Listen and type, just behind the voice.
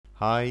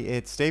Hi,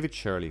 it's David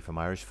Shirley from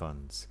Irish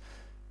Funds.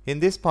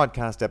 In this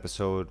podcast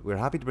episode, we're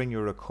happy to bring you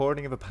a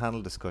recording of a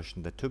panel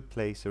discussion that took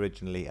place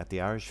originally at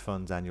the Irish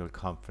Funds annual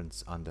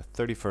conference on the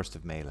 31st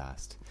of May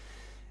last.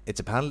 It's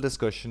a panel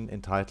discussion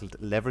entitled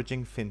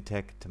Leveraging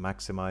FinTech to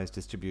Maximise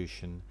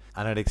Distribution,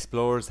 and it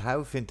explores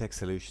how FinTech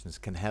solutions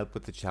can help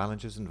with the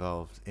challenges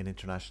involved in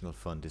international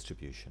fund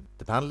distribution.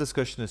 The panel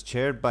discussion is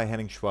chaired by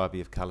Henning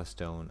Schwabe of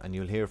Calastone, and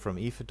you'll hear from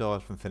Aoife Doyle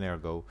from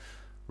Finergo,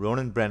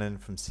 Ronan Brennan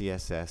from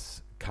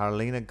CSS,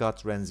 Carolina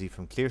Gotts-Renzi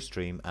from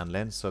Clearstream, and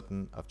Len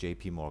Sutton of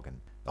JP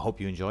Morgan. I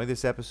hope you enjoy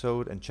this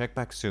episode and check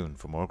back soon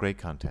for more great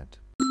content.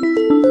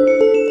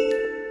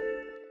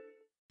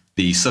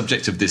 The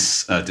subject of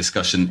this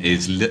discussion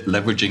is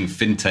leveraging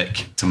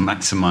FinTech to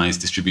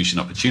maximize distribution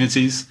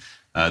opportunities.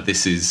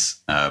 This is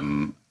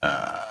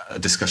a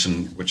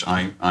discussion which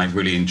I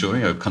really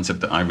enjoy, a concept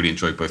that I really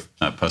enjoy both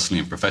personally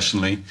and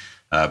professionally.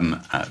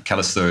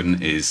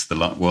 Calastone is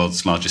the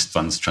world's largest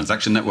funds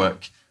transaction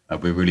network.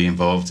 We're really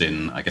involved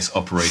in,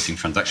 operating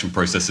transaction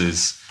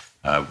processes.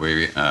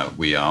 We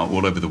are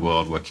all over the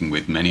world working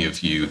with many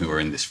of you who are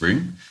in this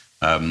room.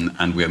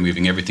 And we are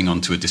moving everything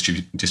onto a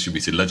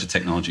distributed ledger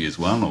technology as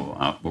well,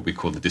 or what we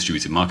call the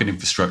distributed market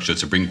infrastructure,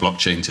 to bring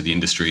blockchain to the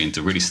industry and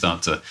to really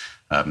start to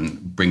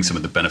bring some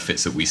of the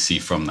benefits that we see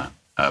from that.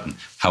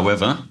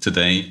 However,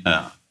 today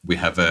we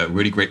have a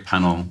really great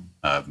panel.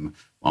 On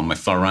my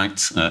far right,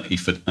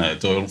 Aoife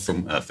Doyle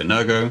from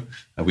Finergo.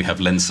 We have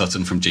Len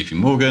Sutton from JP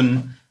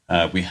Morgan.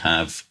 We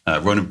have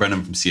Ronan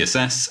Brennan from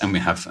CSS, and we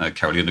have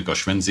Carolina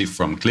Gotts-Renzi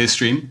from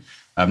Clearstream.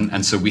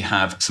 And so we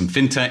have some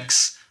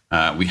fintechs.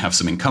 We have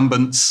some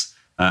incumbents,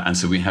 and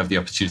so we have the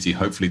opportunity,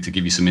 hopefully, to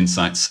give you some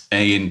insights,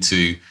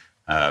 into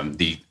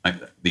the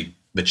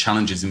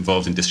challenges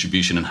involved in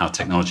distribution and how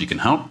technology can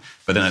help.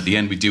 But then at the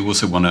end, we do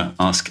also want to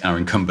ask our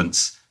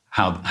incumbents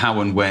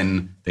how and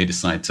when they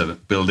decide to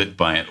build it,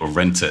 buy it, or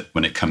rent it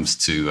when it comes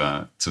to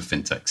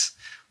fintechs.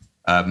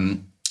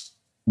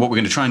 What we're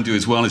going to try and do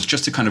as well is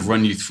just to kind of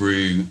run you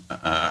through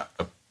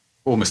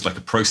almost like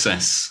a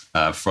process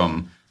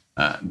from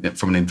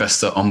an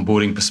investor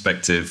onboarding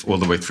perspective, all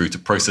the way through to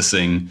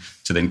processing,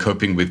 to then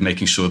coping with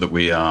making sure that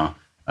we are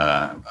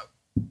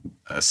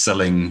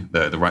selling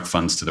the right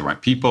funds to the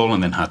right people,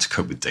 and then how to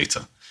cope with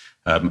data.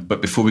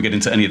 But before we get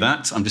into any of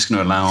that, I'm just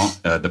going to allow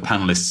the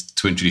panelists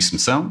to introduce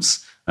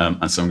themselves.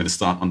 And so I'm going to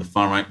start on the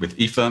far right with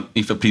Aoife.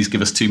 Aoife, please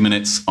give us 2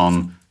 minutes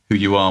on who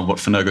you are, what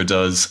Finergo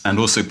does, and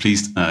also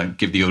please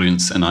give the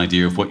audience an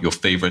idea of what your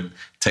favorite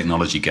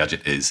technology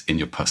gadget is in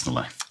your personal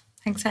life.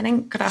 Thanks,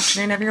 Henning. Good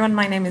afternoon, everyone.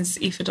 My name is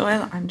Aoife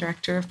Doyle. I'm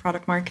Director of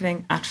Product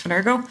Marketing at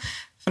Finergo.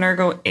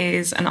 Finergo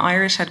is an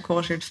Irish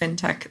headquartered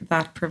fintech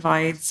that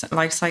provides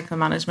lifecycle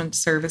management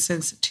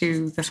services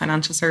to the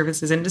financial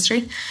services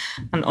industry.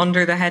 And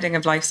under the heading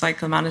of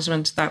lifecycle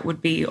management, that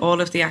would be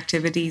all of the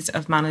activities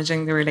of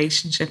managing the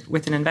relationship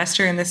with an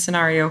investor in this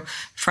scenario,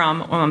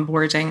 from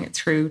onboarding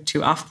through to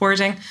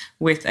offboarding,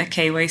 with a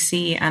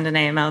KYC and an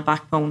AML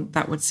backbone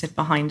that would sit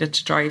behind it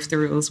to drive the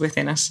rules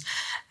within it.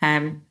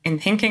 In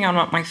thinking on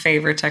what my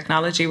favorite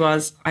technology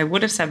was, I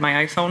would have said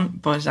my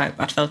iPhone, but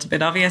that felt a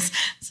bit obvious.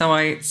 So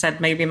I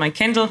said maybe my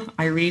Kindle.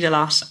 I read a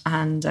lot,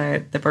 and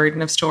the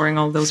burden of storing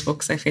all those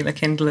books, I feel a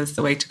Kindle is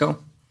the way to go.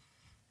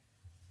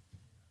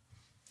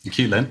 Thank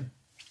you, Len.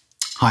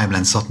 Hi, I'm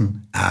Len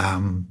Sutton.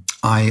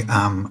 I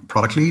am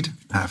product lead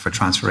for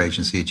transfer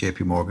agency at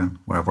JP Morgan,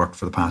 where I've worked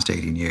for the past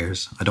 18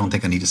 years. I don't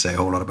think I need to say a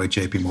whole lot about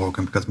JP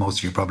Morgan because most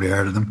of you probably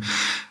heard of them.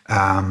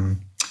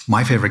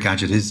 My favorite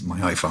gadget is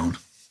my iPhone.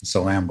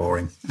 So I am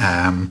boring.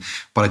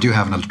 But I do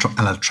have an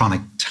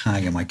electronic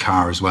tag in my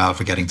car as well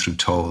for getting through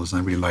tolls.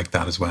 And I really like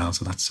that as well.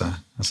 So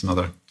that's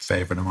another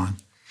favourite of mine.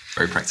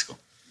 Very practical.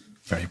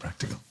 Very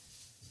practical.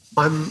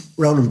 I'm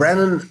Ronan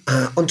Brennan.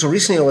 Until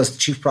recently, I was the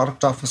Chief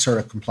Product Officer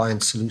at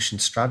Compliance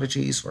Solutions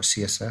Strategies, or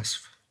CSS.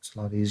 It's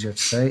a lot easier to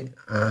say.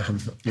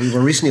 We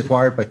were recently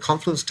acquired by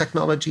Confluence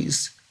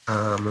Technologies.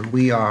 And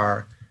we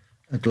are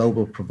a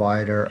global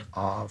provider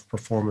of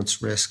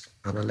performance risk,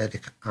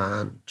 analytic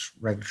and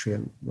regulatory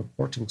and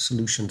reporting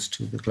solutions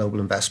to the global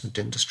investment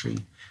industry.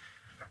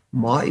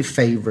 My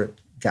favorite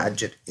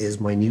gadget is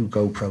my new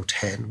GoPro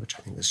 10, which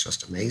I think is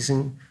just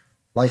amazing.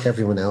 Like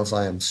everyone else,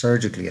 I am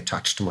surgically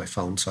attached to my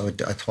phone, so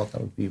I thought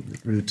that would be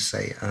rude to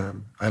say.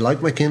 I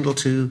like my Kindle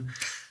too,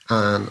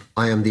 and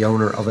I am the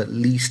owner of at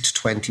least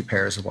 20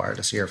 pairs of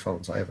wireless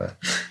earphones. I have a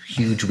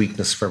huge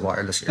weakness for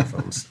wireless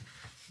earphones,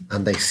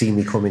 and they see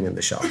me coming in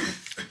the shop.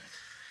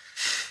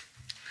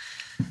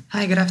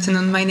 Hi, good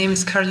afternoon. My name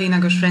is Carolina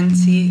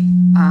Gotts-Renzi.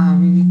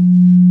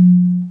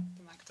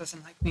 The mic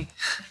doesn't like me.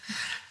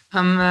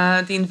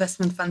 I'm the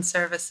Investment Fund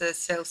Services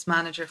Sales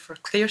Manager for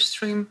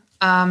Clearstream.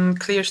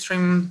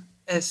 Clearstream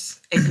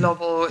is a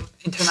global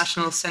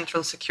international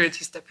central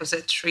securities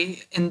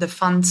depository. In the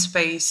fund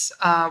space,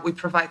 we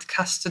provide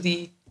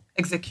custody,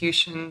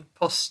 execution,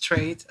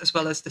 post-trade, as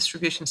well as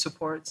distribution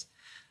support.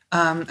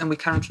 And we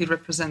currently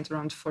represent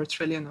around 4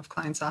 trillion of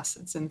clients'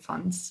 assets in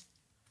funds.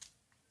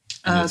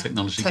 And your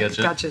technology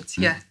gadget?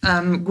 Yeah.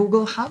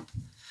 Google Hub.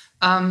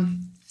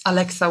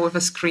 Alexa with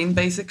a screen,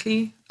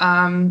 basically.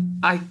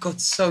 I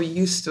got so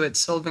used to it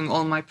solving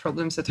all my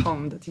problems at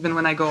home that even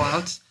when I go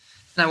out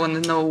and I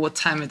want to know what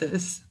time it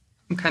is,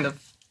 I'm kind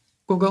of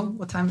Google,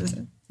 what time is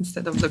it?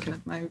 Instead of looking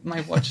at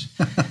my watch,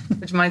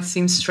 which might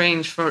seem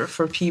strange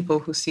for people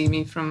who see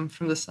me from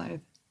the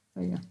side.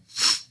 But yeah.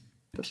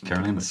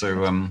 Caroline,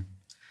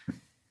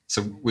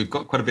 so we've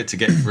got quite a bit to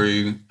get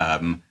through.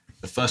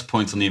 The first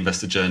point on the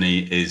investor journey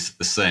is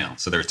the sale.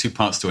 So there are two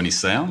parts to any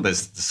sale.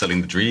 There's the selling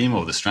the dream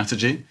or the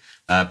strategy,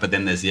 but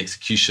then there's the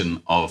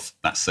execution of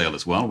that sale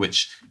as well,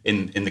 which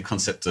in the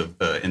context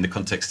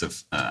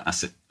of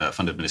asset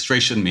fund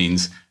administration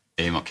means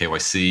AML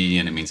KYC,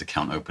 and it means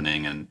account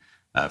opening. And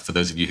for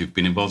those of you who've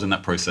been involved in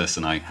that process,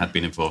 and I had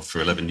been involved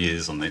for 11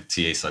 years on the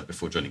TA side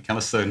before joining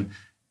Calastone,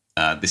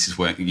 this is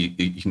where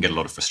you can get a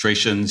lot of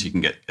frustrations. You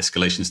can get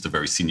escalations to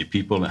very senior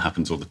people. It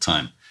happens all the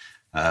time.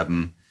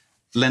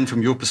 Len,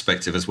 from your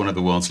perspective as one of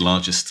the world's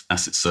largest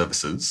asset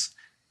servicers,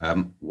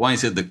 why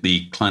is it that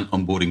the client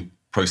onboarding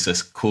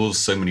process caused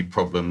so many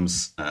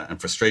problems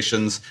and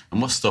frustrations? And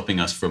what's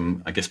stopping us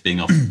from, I guess, being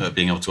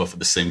able to offer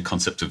the same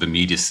concept of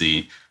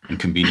immediacy and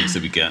convenience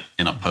that we get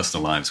in our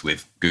personal lives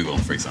with Google,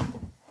 for example?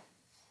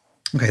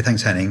 Okay,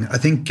 thanks, Henning. I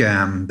think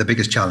the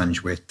biggest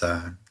challenge with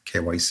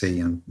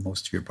KYC, and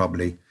most of you are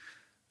probably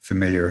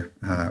familiar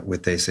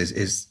with this,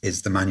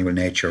 is the manual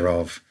nature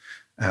of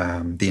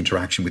the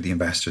interaction with the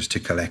investors to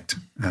collect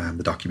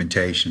the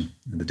documentation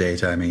and the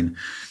data. I mean,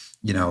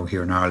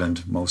 here in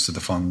Ireland, most of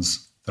the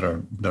funds that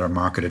are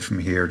marketed from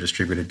here are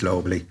distributed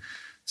globally.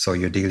 So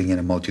you're dealing in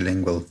a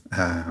multilingual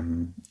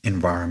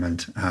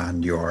environment,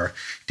 and you're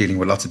dealing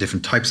with lots of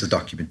different types of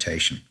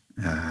documentation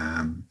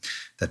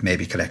that may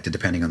be collected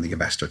depending on the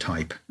investor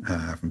type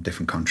from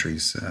different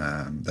countries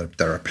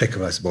that are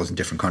applicable, I suppose, in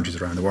different countries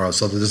around the world.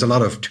 So there's a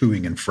lot of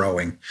toing and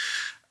froing.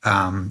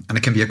 And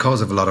it can be a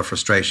cause of a lot of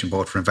frustration,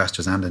 both for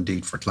investors and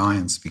indeed for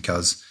clients,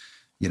 because,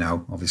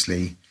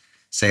 obviously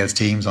sales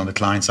teams on the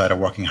client side are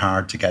working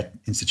hard to get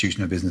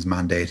institutional business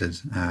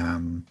mandated,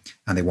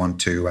 and they want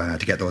to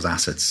get those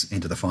assets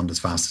into the fund as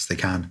fast as they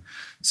can.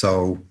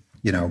 So,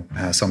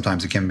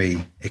 sometimes it can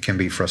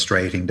be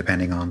frustrating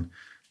depending on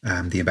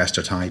the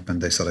investor type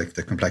and the sort of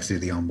the complexity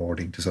of the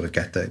onboarding to sort of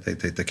get the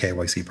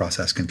KYC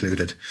process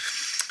concluded.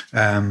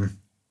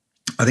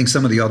 I think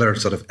some of the other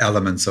sort of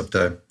elements of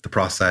the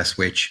process,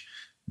 which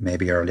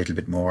maybe are a little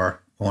bit more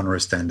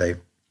onerous than they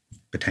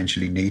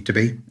potentially need to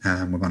be.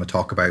 We're going to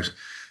talk about,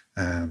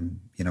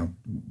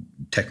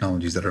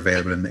 technologies that are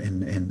available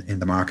in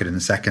the market in a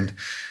second.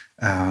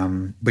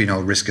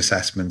 But risk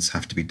assessments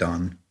have to be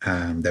done.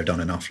 They're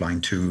done in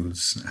offline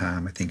tools.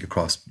 I think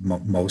across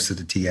most of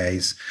the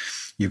TAs,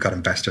 you've got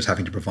investors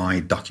having to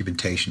provide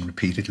documentation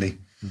repeatedly.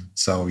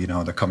 So,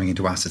 they're coming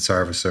into asset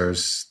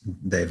servicers.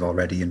 They've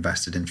already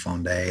invested in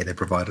Fund A. They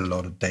provided a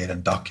lot of data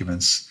and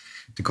documents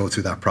to go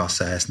through that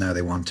process. Now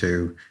they want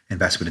to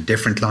invest with a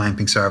different client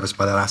being serviced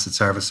by that asset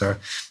servicer,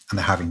 and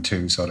they're having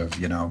to sort of,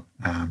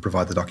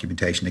 provide the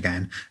documentation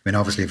again. I mean,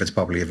 obviously, if it's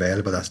publicly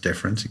available, that's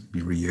different. It can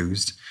be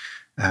reused.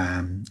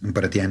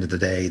 But at the end of the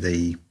day,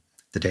 the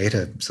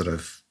data sort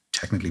of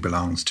technically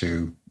belongs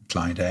to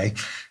client A.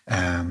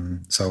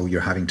 So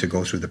you're having to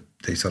go through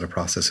the sort of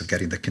process of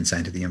getting the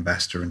consent of the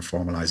investor and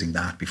formalizing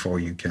that before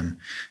you can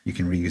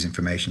reuse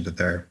information that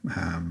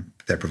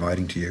they're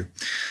providing to you.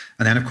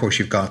 And then of course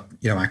you've got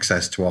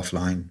access to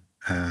offline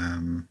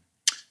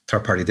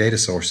third-party data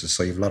sources.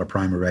 So you have a lot of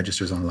primary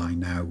registers online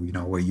now,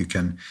 where you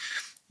can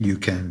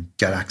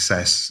get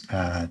access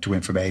to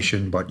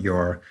information, but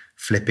you're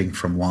flipping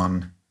from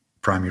one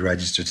primary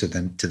register to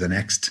the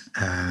next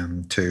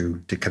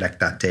to collect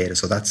that data.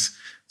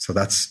 So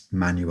that's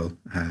manual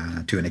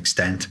to an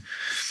extent.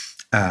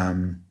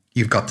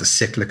 You've got the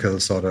cyclical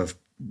sort of,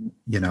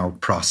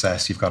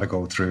 process you've got to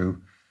go through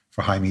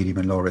for high, medium,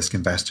 and low risk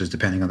investors,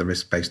 depending on the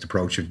risk-based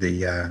approach of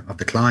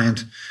the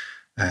client.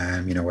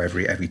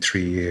 Every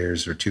 3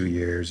 years or 2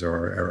 years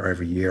or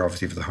every year.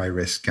 Obviously, for the high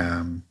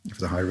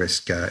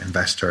risk,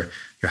 investor,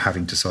 you're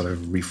having to sort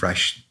of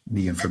refresh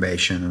the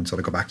information and sort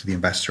of go back to the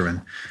investor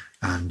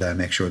and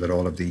make sure that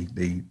all of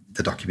the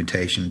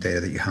documentation data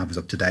that you have is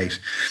up to date.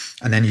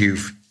 And then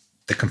you've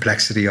the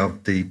complexity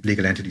of the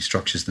legal entity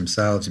structures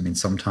themselves. I mean,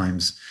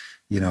 sometimes,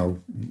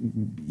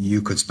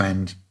 you could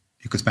spend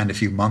a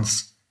few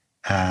months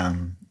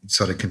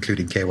sort of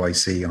concluding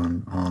KYC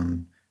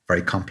on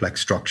very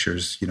complex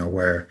structures,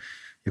 where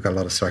you've got a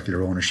lot of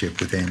circular ownership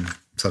within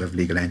sort of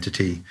legal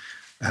entity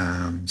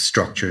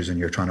structures, and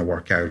you're trying to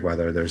work out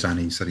whether there's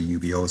any sort of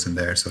UBOs in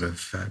there, sort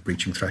of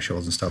breaching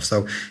thresholds and stuff.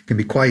 So it can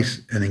be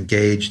quite an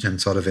engaged and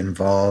sort of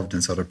involved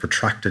and sort of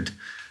protracted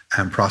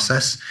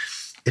process.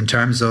 In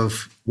terms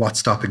of what's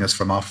stopping us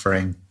from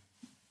offering,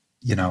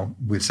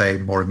 we'd say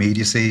more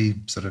immediacy,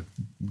 sort of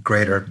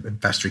greater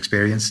investor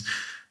experience.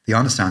 The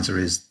honest answer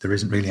is there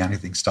isn't really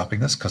anything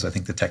stopping us, because I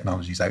think the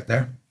technology is out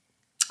there.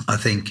 I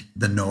think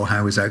the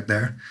know-how is out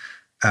there.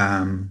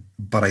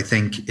 But I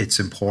think it's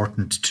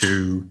important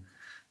to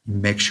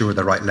make sure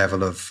the right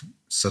level of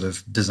sort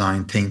of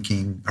design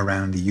thinking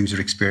around the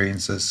user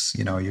experiences,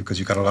 because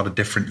you've got a lot of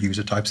different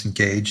user types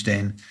engaged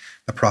in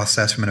the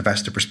process from an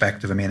investor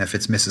perspective. I mean, if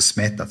it's Mrs.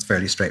 Smith, that's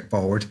fairly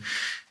straightforward.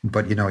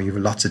 But, you have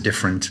lots of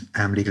different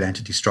legal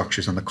entity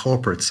structures on the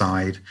corporate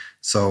side.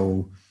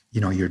 So,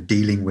 you're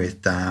dealing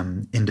with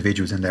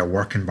individuals in their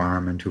work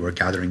environment who are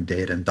gathering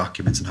data and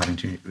documents and having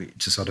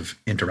to sort of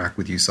interact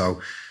with you.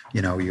 So,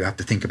 you have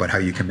to think about how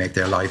you can make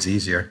their lives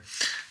easier.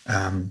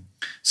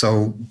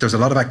 So there's a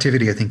lot of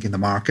activity, I think, in the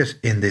market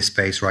in this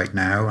space right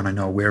now. And I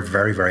know we're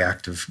very, very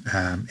active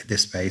in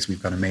this space.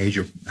 We've got a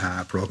major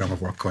program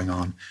of work going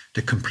on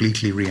to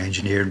completely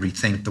re-engineer and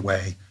rethink the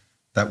way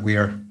that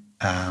we're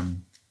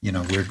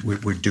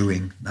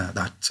doing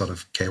that sort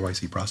of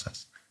KYC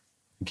process.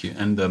 Thank you.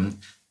 And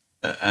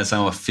as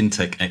our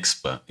fintech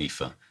expert,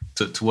 Aoife,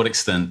 to what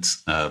extent,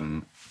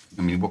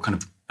 what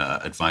kind of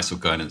advice or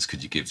guidance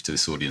could you give to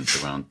this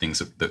audience around things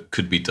that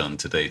could be done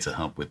today to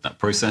help with that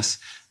process?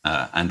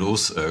 And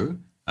also,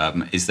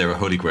 is there a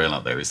holy grail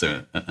out there? Is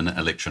there an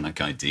electronic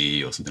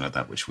ID or something like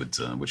that which would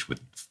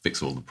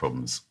fix all the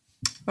problems?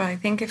 Well, I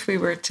think if we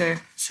were to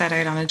set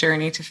out on a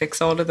journey to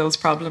fix all of those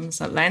problems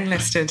that Len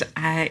listed,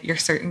 you're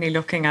certainly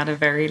looking at a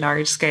very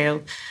large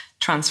scale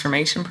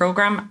transformation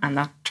program, and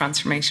that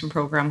transformation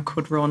program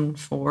could run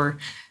for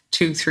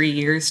 2-3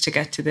 years to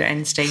get to the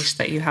end state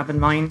that you have in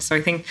mind. So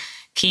I think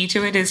key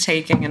to it is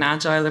taking an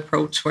agile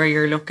approach where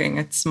you're looking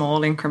at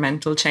small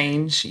incremental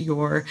change,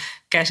 you're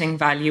getting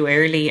value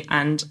early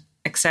and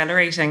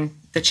accelerating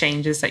the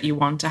changes that you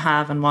want to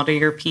have, and what are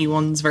your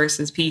P1s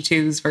versus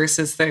P2s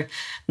versus the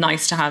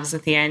nice to haves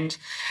at the end.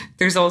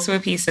 There's also a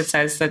piece that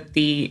says that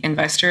the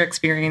investor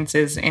experience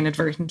is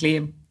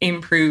inadvertently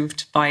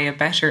improved by a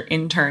better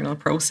internal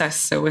process.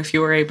 So if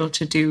you're able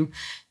to do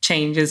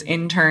changes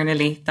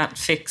internally that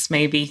fix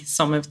maybe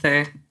some of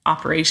the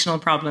operational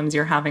problems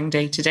you're having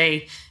day to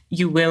day,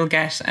 you will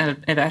get a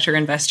better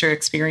investor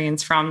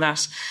experience from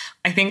that.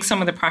 I think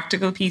some of the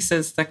practical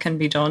pieces that can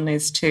be done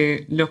is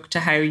to look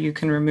to how you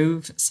can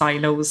remove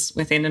silos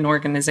within an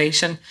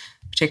organization,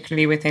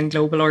 particularly within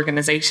global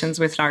organizations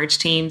with large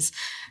teams.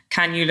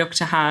 Can you look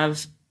to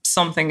have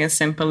something as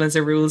simple as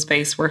a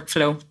rules-based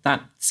workflow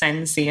that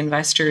sends the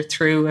investor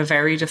through a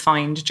very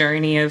defined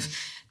journey of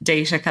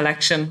data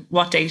collection?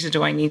 What data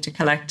do I need to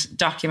collect?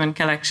 Document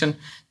collection.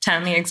 Tell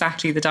me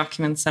exactly the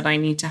documents that I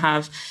need to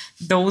have.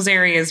 Those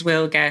areas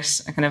will get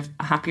a kind of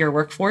a happier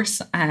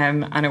workforce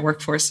and a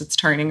workforce that's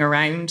turning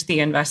around the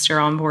investor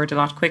on board a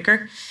lot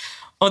quicker.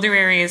 Other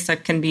areas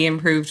that can be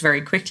improved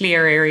very quickly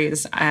are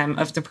areas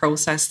of the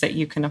process that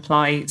you can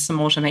apply some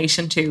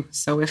automation to.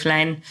 So if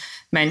Len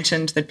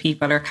mentioned that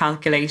people are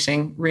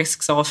calculating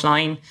risks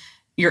offline,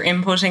 you're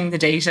inputting the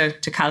data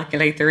to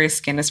calculate the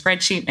risk in a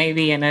spreadsheet,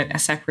 maybe in a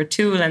separate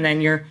tool, and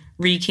then you're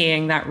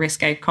rekeying that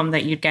risk outcome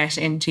that you'd get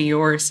into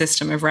your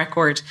system of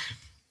record.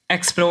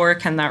 Explore,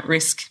 can that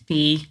risk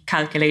be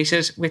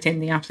calculated within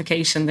the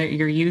application that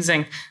you're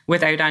using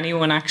without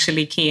anyone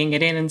actually keying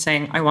it in and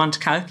saying, I want to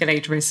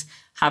calculate risk,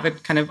 have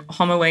it kind of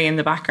hum away in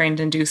the background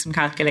and do some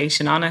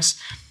calculation on it.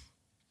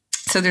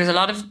 So there's a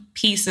lot of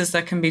pieces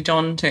that can be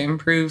done to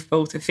improve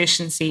both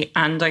efficiency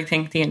and I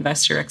think the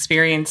investor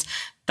experience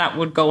that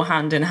would go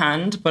hand in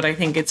hand. But I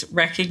think it's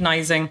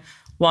recognizing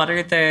what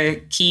are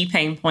the key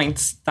pain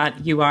points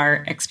that you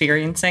are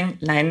experiencing.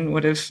 Len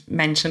would have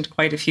mentioned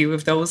quite a few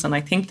of those, and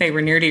I think they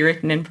were nearly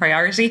written in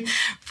priority,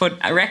 but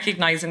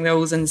recognizing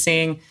those and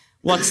saying,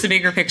 what's the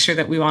bigger picture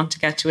that we want to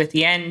get to at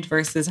the end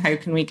versus how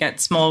can we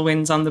get small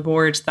wins on the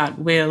board that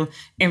will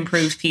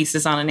improve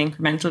pieces on an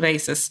incremental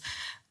basis.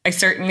 I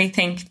certainly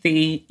think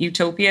the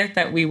utopia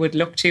that we would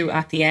look to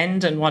at the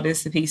end, and what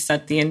is the piece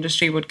that the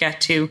industry would get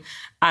to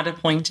at a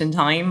point in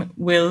time,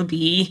 will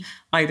be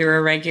either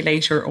a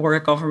regulator or a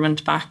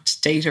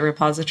government-backed data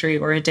repository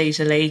or a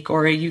data lake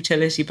or a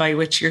utility by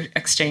which you're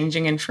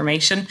exchanging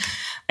information.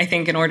 I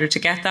think in order to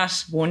get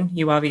that, one,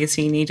 you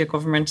obviously need a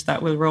government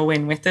that will row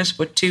in with it,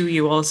 but two,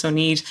 you also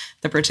need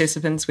the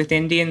participants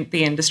within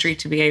the industry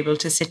to be able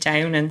to sit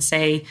down and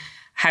say,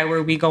 how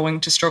are we going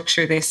to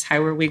structure this?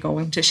 How are we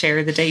going to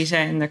share the data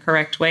in the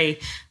correct way?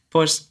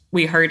 But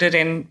we heard it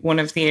in one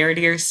of the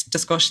earlier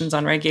discussions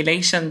on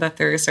regulation that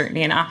there is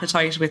certainly an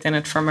appetite within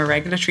it from a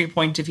regulatory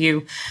point of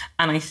view.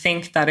 And I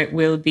think that it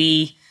will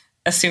be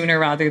a sooner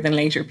rather than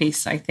later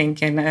piece. I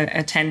think in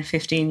a 10,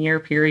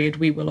 15-year period,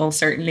 we will all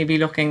certainly be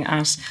looking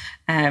at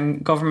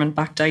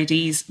government-backed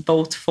IDs,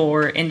 both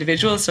for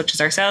individuals such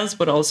as ourselves,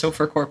 but also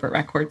for corporate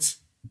records.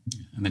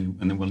 And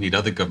then we'll need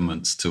other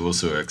governments to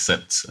also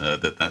accept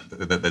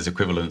that there's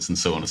equivalence and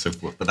so on and so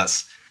forth. But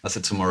that's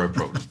a tomorrow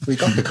problem. We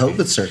got the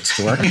COVID certs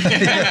to work.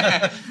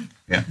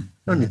 Yeah. It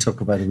only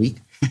took about a week.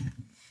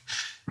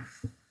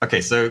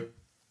 Okay, so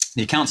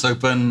the account's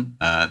open,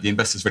 the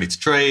investor's ready to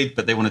trade,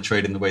 but they want to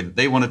trade in the way that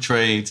they want to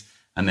trade.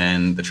 And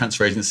then the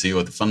transfer agency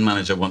or the fund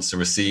manager wants to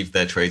receive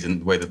their trade in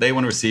the way that they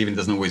want to receive, and it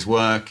doesn't always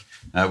work,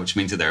 which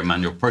means that there are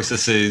manual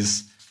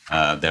processes.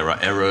 There are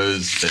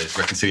errors, there's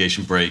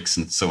reconciliation breaks,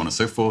 and so on and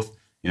so forth.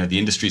 The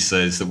industry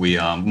says that we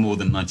are more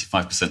than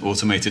 95%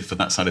 automated for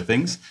that side of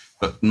things,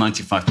 but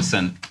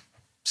 95%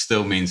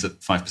 still means that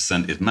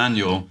 5% is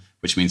manual,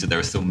 which means that there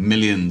are still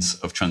millions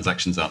of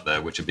transactions out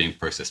there which are being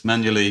processed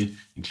manually,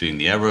 including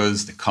the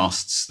errors, the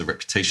costs, the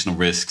reputational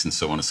risks, and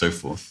so on and so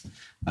forth.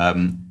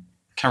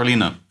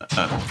 Carolina,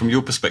 from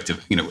your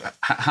perspective,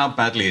 how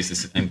badly is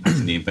this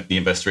impacting the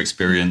investor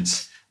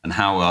experience, and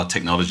how are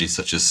technologies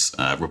such as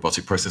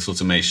robotic process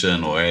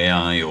automation or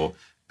AI or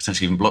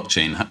potentially even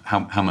blockchain,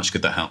 how much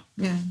could that help?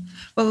 Yeah.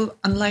 Well,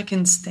 unlike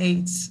in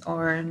States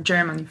or in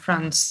Germany,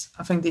 France,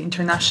 I think the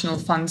international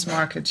funds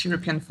market,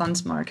 European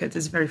funds market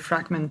is very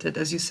fragmented,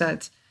 as you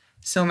said.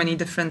 So many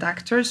different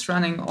actors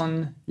running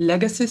on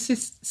legacy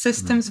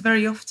systems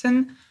very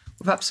often,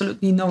 with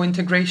absolutely no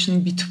integration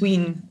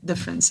between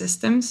different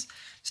systems.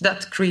 So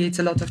that creates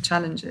a lot of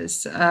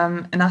challenges.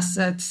 And as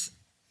said,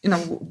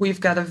 we've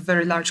got a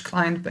very large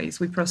client base.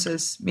 We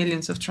process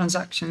millions of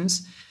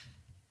transactions.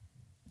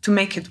 To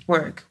make it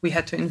work, we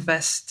had to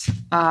invest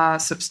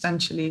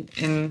substantially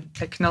in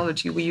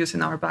technology we use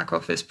in our back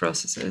office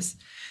processes.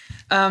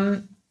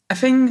 I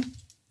think,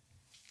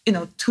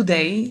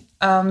 today,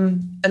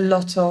 a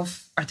lot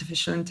of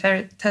artificial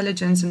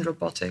intelligence and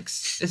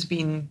robotics is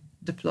being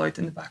deployed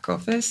in the back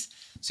office.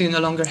 So you no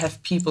longer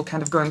have people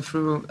kind of going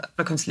through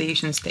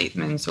reconciliation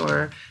statements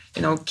or,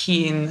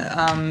 keying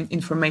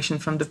information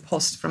from the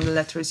post, from the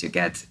letters you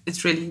get.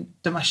 It's really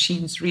the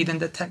machines reading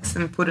the text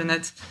and putting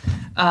it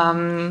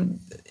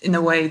in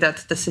a way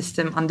that the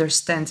system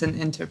understands and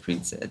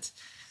interprets it.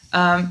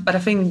 But I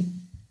think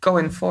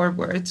going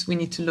forward, we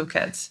need to look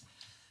at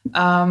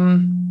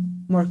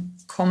more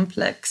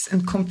complex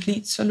and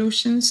complete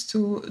solutions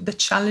to the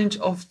challenge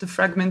of the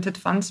fragmented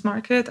funds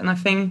market. And I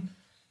think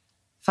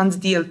Funds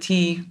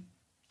DLT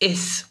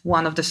is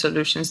one of the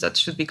solutions that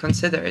should be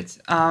considered.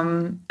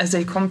 As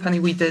a company,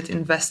 we did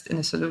invest in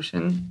a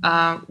solution.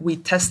 We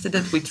tested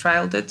it, we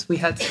trialed it. We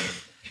had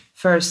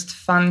first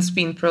funds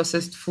being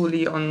processed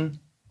fully on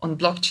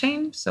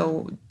blockchain.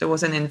 So there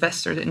was an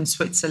investor in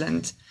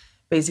Switzerland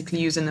basically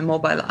using a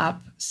mobile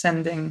app,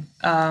 sending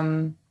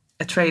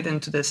a trade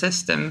into the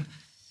system.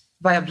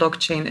 Via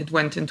blockchain, it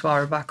went into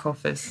our back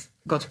office,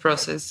 got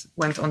processed,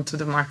 went onto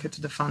the market to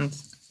the fund.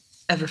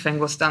 Everything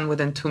was done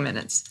within 2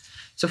 minutes.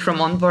 So from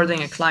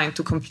onboarding a client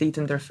to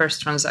completing their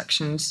first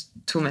transactions,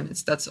 2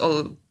 minutes, that's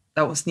all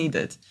that was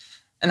needed.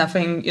 And I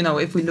think,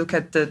 if we look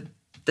at the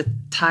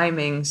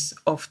timings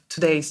of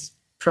today's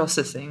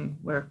processing,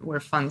 where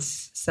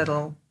funds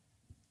settle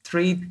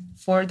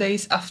 3-4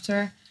 days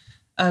after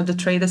the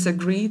trade is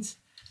agreed,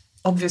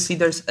 obviously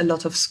there's a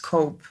lot of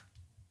scope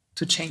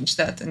to change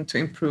that and to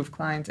improve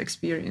client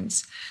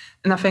experience.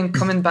 And I think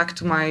coming back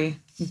to my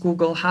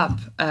Google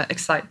Hub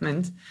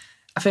excitement,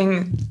 I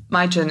think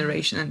my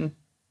generation and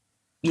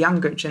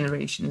younger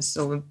generations,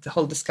 so the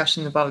whole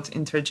discussion about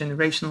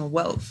intergenerational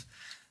wealth,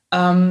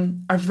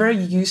 are very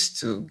used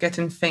to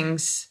getting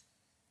things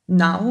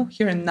now,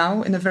 here and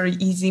now, in a very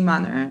easy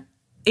manner.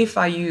 If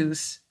I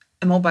use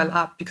a mobile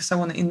app because I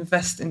want to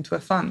invest into a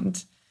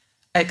fund,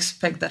 I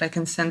expect that I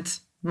can send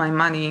my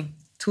money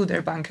to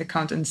their bank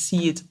account and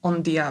see it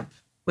on the app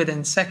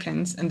within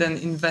seconds and then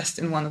invest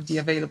in one of the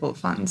available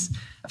funds.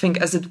 I think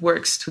as it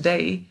works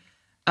today,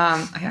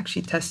 I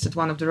actually tested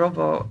one of the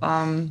robo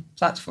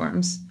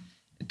platforms.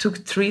 It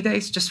took 3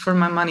 days just for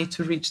my money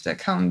to reach the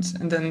account.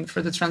 And then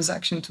for the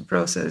transaction to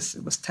process,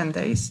 it was 10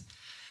 days.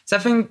 So I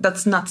think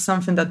that's not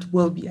something that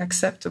will be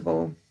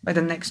acceptable by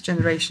the next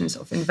generations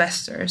of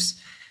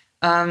investors.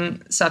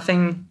 So I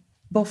think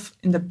both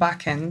in the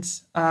back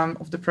end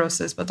of the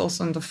process, but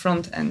also in the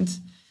front end,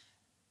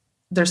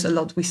 there's a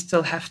lot we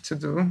still have to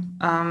do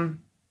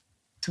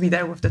to be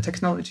there with the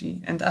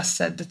technology. And as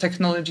said, the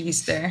technology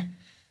is there.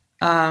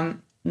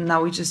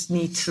 Now we just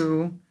need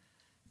to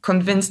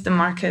convince the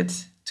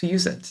market to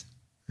use it.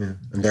 Yeah,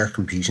 and they're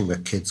competing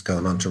with kids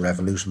going on to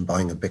Revolut and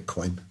buying a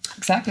Bitcoin.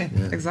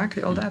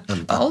 Exactly, all that.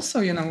 But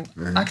also,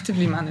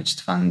 actively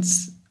managed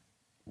funds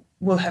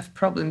will have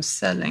problems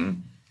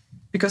selling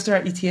because there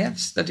are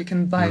ETFs that you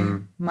can buy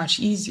much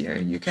easier.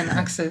 You can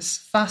access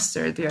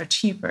faster, they are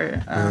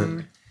cheaper.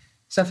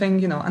 So I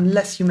think,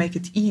 unless you make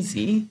it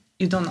easy,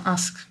 you don't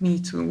ask me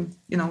to,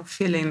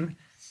 fill in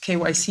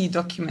KYC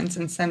documents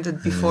and send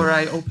it before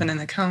I open an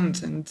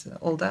account and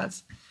all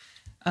that.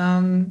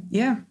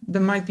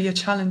 There might be a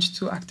challenge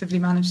to actively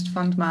managed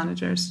fund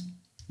managers.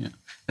 Yeah.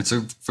 And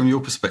so from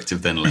your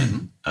perspective then,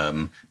 Len,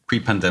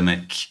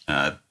 pre-pandemic,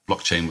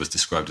 blockchain was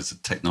described as a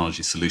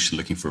technology solution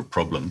looking for a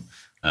problem.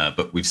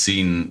 But we've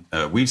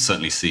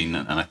certainly seen,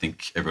 and I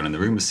think everyone in the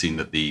room has seen,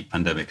 that the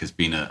pandemic has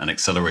been an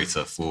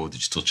accelerator for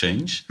digital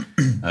change.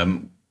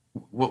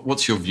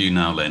 What's your view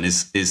now, Len?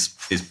 Is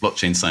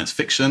blockchain science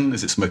fiction?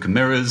 Is it smoke and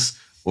mirrors?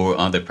 Or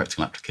are there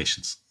practical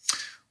applications?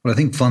 Well, I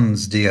think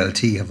Funds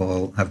DLT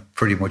have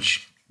pretty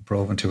much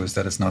proven to us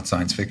that it's not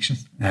science fiction.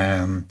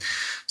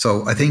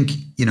 So I think,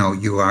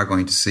 you are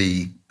going to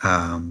see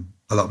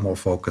a lot more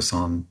focus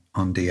on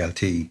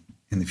DLT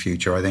in the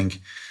future. I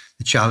think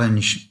the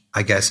challenge,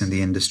 I guess, in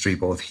the industry,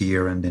 both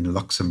here and in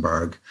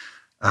Luxembourg,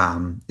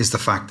 is the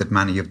fact that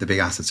many of the big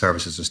asset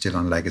services are still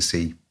on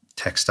legacy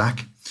tech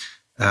stack.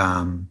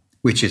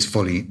 which is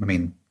fully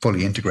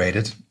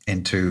integrated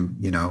into,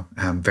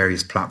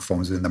 various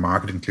platforms within the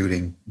market,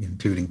 including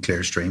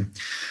Clearstream.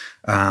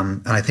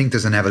 And I think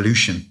there's an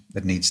evolution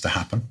that needs to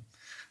happen,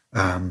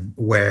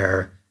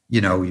 where,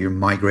 you're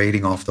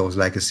migrating off those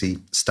legacy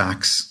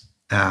stacks,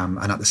 and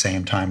at the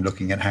same time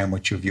looking at how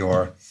much of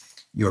your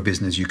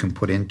business you can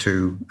put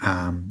into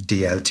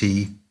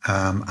DLT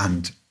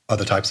and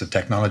other types of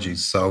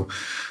technologies. So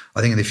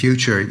I think in the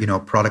future,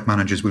 product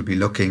managers will be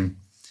looking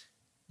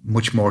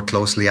much more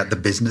closely at the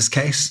business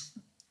case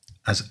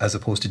as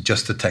opposed to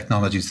just the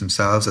technologies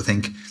themselves. I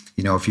think,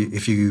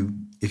 if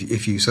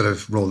you sort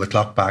of roll the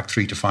clock back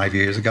 3 to 5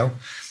 years ago,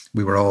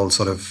 we were all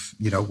sort of,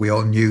 we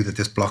all knew that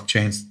this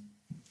blockchain,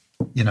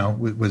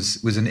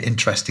 was an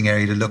interesting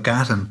area to look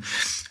at, and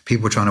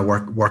people were trying to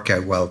work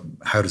out, well,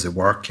 how does it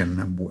work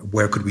and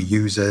where could we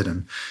use it?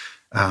 And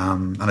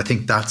I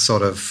think that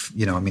sort of,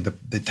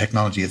 the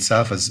technology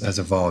itself has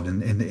evolved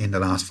in the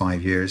last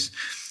 5 years.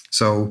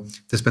 So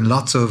there's been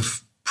lots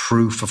of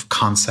proof of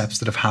concepts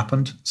that have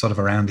happened sort of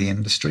around the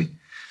industry.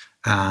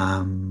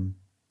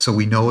 So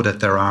we know that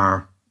there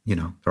are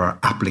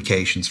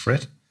applications for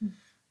it.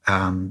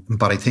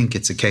 But I think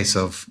it's a case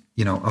of,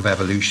 of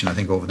evolution. I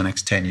think over the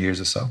next 10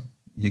 years or so,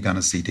 you're going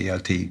to see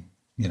DLT,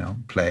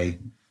 play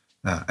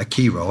a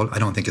key role. I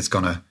don't think it's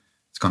going to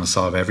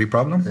solve every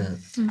problem,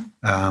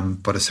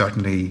 but it's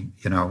certainly,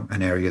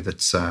 an area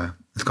that's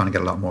going to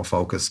get a lot more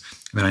focus.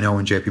 I mean, I know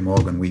in JP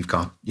Morgan we've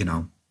got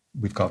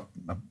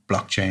a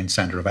blockchain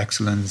center of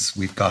excellence.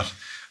 We've got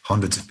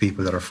hundreds of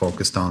people that are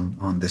focused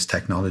on this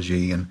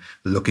technology and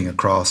looking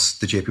across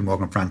the JP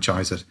Morgan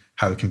franchise at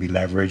how it can be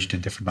leveraged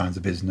in different lines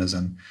of business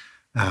and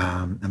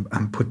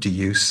put to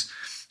use.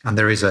 And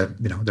there is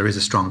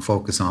a strong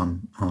focus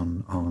on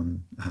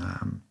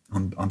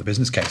the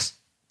business case.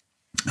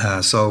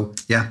 So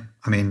yeah,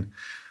 I mean,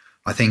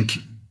 I think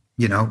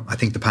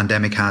the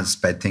pandemic has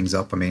sped things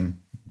up. I mean,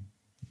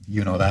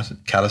 that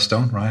at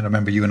Calistone, right? I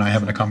remember you and I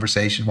having a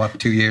conversation,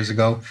 2 years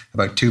ago,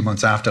 about 2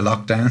 months after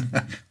lockdown,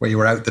 where you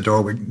were out the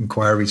door with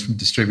inquiries from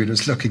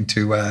distributors looking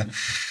to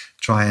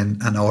try and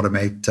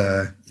automate,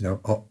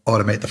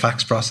 automate the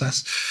fax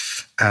process.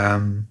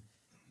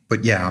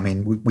 But yeah, I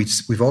mean,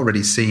 we've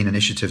already seen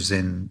initiatives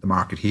in the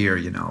market here,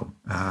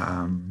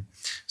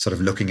 sort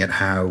of looking at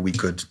how we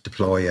could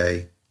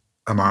deploy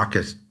a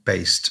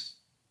market-based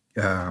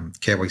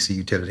KYC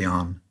utility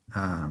on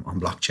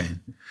blockchain,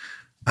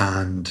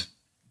 and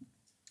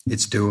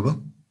it's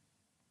doable,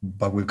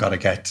 but we've got to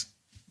get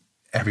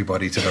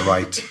everybody to the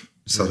right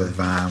sort of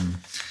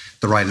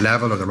the right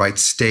level or the right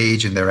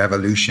stage in their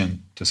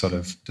evolution to sort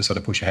of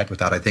push ahead with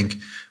that. I think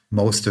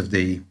most of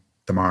the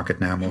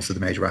market now, most of the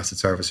major asset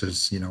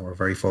servicers, are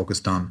very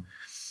focused on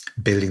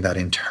building that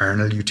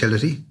internal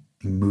utility,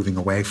 moving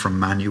away from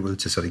manual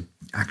to sort of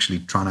actually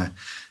trying to,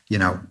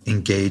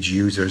 engage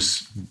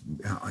users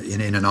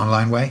in an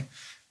online way.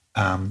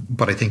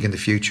 But I think in the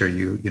future,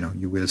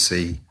 you will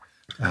see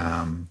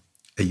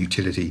a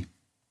utility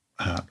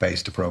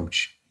based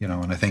approach,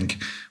 and I think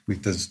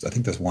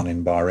there's one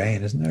in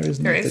Bahrain, isn't there?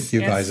 There is. That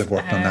you guys have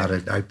worked on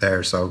that out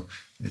there. So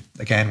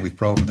again, we've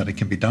proven that it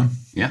can be done.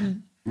 Yeah.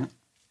 Mm-hmm. Yeah.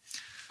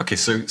 Okay,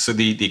 so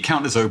the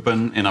account is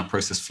open in our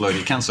process flow.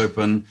 The account's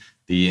open.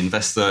 The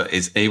investor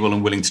is able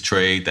and willing to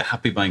trade. They're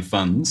happy buying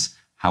funds.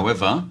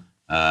 However,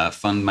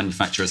 fund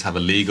manufacturers have a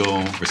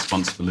legal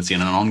responsibility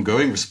and an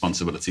ongoing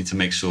responsibility to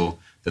make sure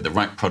that the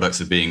right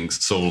products are being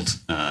sold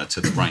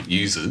to the right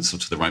users or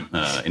to the right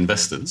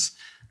investors.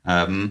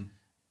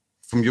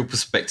 From your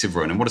perspective,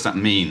 Ronan, what does that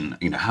mean?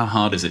 How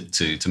hard is it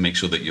to make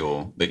sure that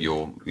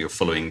you're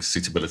following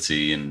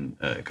suitability and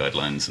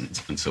guidelines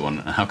and so on?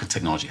 And how can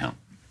technology help?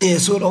 Yeah,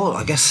 so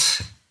I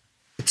guess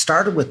it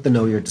started with the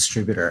Know Your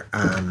Distributor,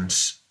 and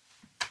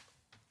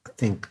I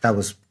think that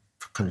was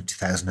kind of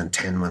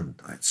 2010 when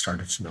I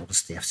started to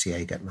notice the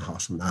FCA getting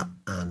hot on that,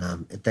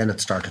 and then it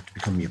started to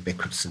become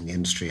ubiquitous in the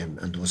industry, and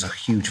there was a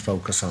huge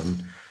focus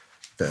on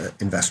the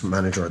investment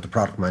manager or the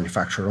product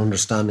manufacturer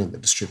understanding the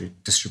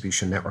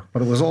distribution network,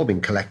 but it was all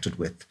being collected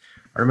with.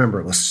 I remember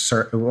it was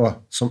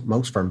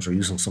most firms were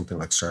using something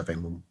like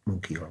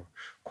SurveyMonkey or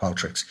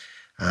Qualtrics.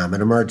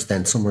 It emerged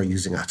then some were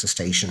using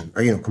attestation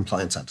or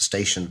compliance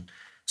attestation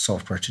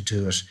software to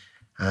do it.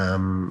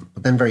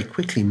 But then very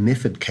quickly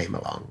MiFID came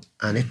along,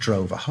 and it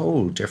drove a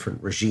whole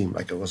different regime.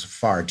 Like, it was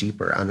far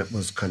deeper, and it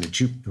was kind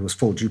of it was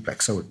full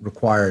duplex. So it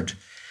required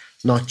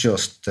not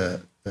just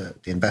the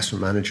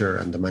investment manager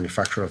and the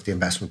manufacturer of the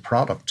investment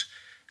product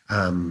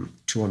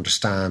to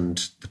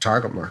understand the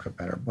target market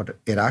better, but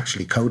it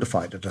actually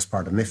codified it as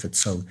part of MiFID.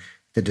 So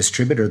the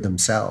distributor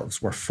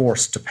themselves were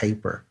forced to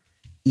paper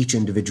each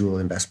individual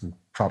investment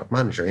product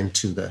manager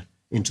into the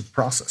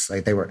process.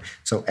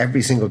 So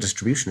every single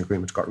distribution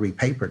agreement got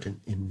repapered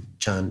in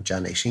Jan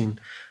 18,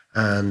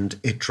 and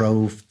it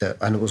drove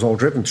and it was all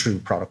driven through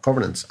product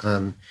governance,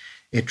 and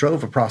it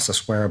drove a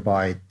process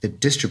whereby the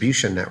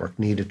distribution network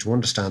needed to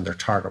understand their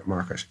target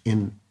market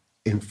in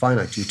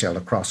finite detail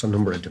across a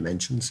number of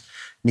dimensions,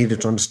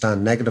 needed to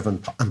understand negative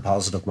and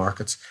positive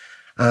markets,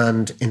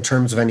 And in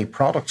terms of any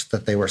product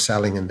that they were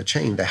selling in the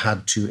chain, they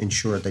had to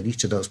ensure that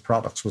each of those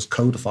products was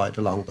codified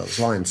along those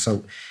lines.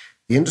 So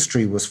the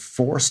industry was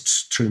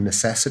forced through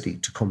necessity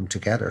to come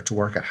together to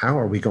work out how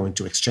are we going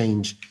to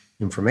exchange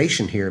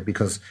information here,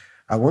 because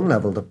at one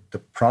level, the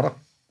product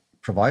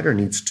provider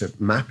needs to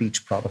map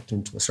each product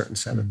into a certain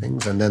set of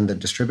things, and then the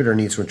distributor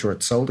needs to ensure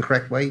it's sold the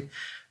correct way.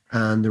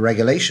 And the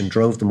regulation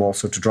drove them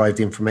also to drive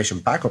the information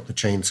back up the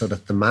chain so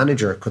that the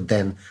manager could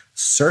then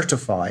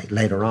certify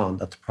later on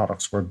that the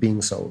products were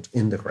being sold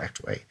in the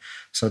correct way.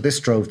 So this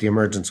drove the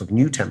emergence of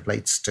new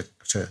templates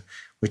to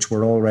which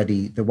were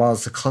already, there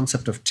was the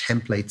concept of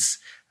templates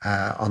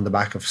on the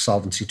back of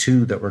Solvency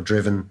II that were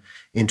driven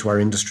into our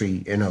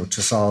industry,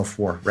 to solve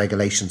for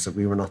regulations that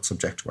we were not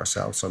subject to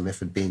ourselves. So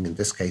MiFID being in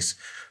this case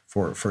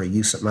for a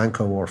use at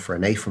Manco or for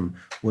an AIFM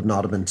would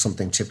not have been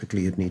something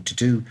typically you'd need to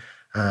do.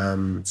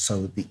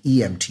 So the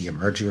EMT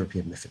emerged,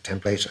 European MiFID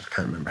template, I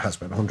can't remember, has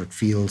about 100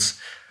 fields,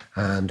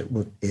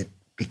 and it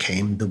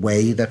became the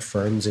way that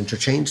firms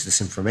interchange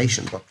this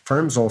information. But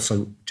firms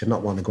also did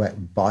not want to go out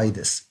and buy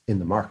this in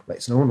the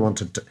marketplace. No one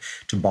wanted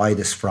to buy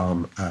this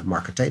from a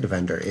market data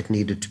vendor. It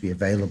needed to be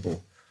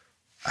available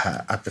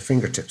at the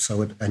fingertips.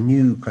 So a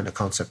new kind of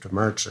concept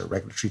emerged,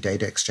 regulatory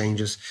data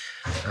exchanges.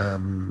 A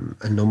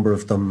number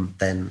of them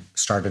then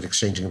started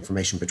exchanging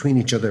information between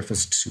each other to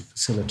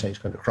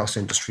facilitate kind of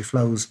cross-industry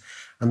flows.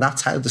 And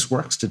that's how this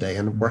works today.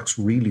 And it works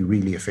really,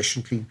 really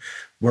efficiently.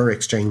 We're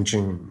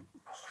exchanging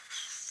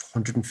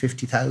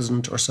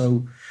 150,000 or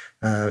so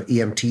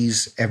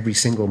EMTs every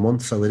single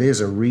month. So it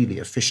is a really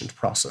efficient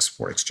process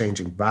for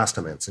exchanging vast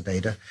amounts of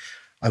data.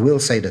 I will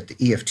say that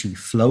the EFT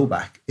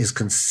flowback is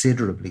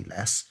considerably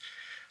less.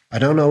 I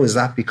don't know, is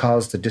that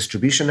because the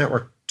distribution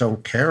network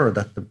don't care or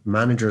that the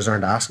managers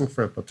aren't asking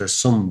for it, but there's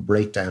some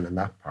breakdown in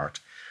that part.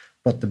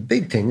 But the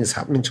big thing is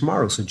happening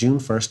tomorrow. So June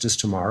 1st is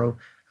tomorrow,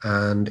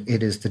 and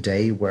it is the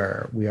day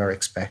where we are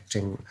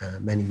expecting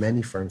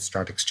many firms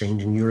start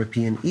exchanging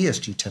European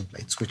ESG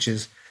templates, which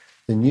is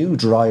the new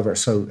driver.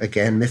 So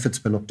again, MiFID's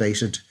been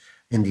updated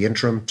in the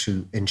interim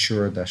to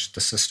ensure that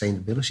the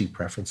sustainability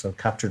preference, so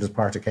captured as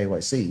part of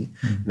KYC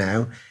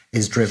now,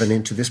 is driven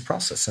into this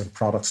process. And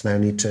products now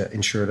need to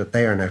ensure that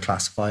they are now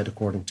classified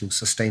according to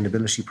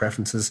sustainability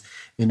preferences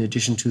in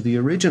addition to the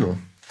original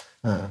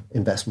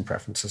investment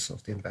preferences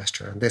of the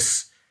investor. And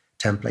this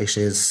template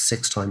is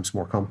 6 times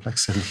more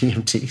complex than the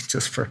EMT,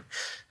 just for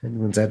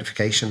anyone's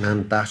edification.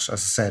 And that, as I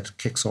said,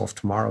 kicks off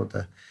tomorrow.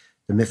 The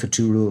MiFID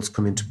II rules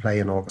come into play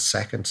on August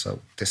 2nd. So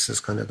this is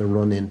kind of the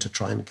run-in to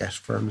try and get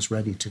firms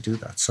ready to do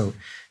that. So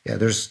yeah,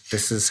 this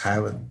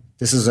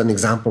is an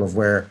example of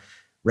where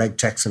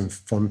RegTechs and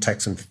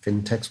FundTechs and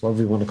FinTechs,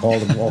 whatever you want to call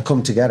them, all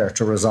come together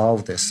to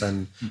resolve this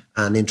and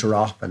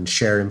interop and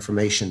share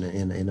information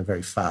in a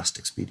very fast,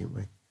 expedient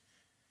way.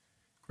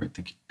 Great,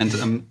 thank you.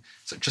 And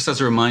so just as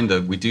a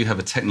reminder, we do have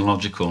a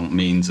technological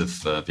means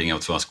of being able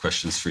to ask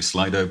questions through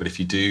Slido. But if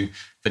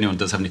anyone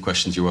does have any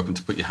questions, you're welcome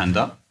to put your hand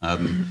up,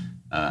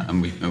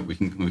 and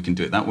we can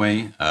do it that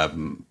way.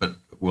 But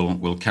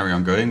we'll carry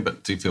on going.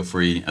 But do feel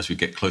free as we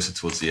get closer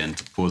towards the end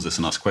to pause this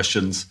and ask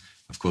questions.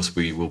 Of course,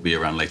 we will be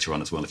around later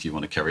on as well if you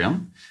want to carry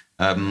on.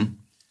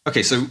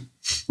 Okay, so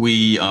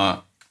we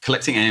are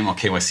collecting AML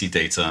KYC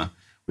data.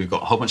 We've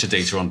got a whole bunch of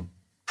data on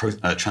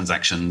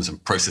transactions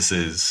and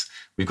processes.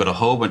 We've got a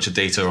whole bunch of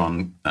data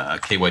on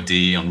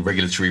KYD, on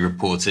regulatory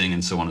reporting,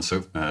 and so on and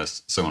so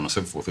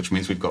forth, which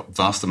means we've got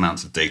vast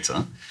amounts of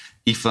data.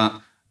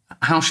 Aoife,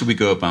 how should we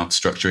go about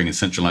structuring and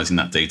centralizing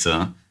that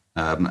data,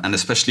 and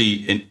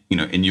especially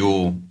in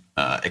your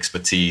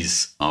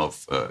expertise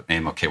of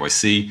AML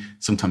KYC?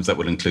 Sometimes that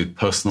will include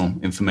personal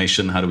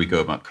information. How do we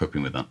go about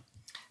coping with that?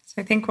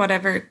 So I think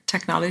whatever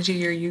technology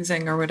you're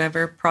using or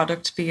whatever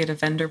product, be it a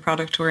vendor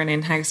product or an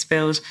in-house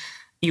build,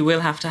 you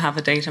will have to have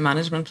a data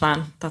management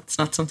plan. That's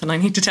not something I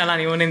need to tell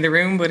anyone in the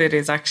room, but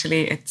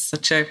it's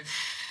such a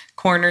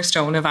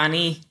cornerstone of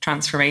any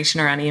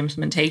transformation or any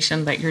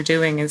implementation that you're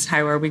doing is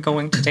how are we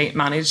going to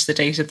manage the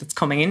data that's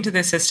coming into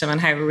the system and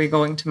how are we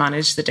going to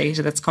manage the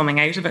data that's coming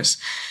out of it.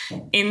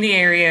 In the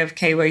area of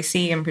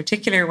KYC in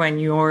particular, when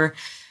you're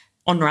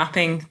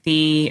unwrapping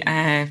the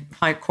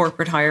high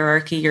corporate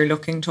hierarchy, you're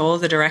looking to all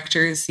the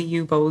directors,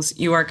 CUBOs,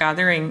 you are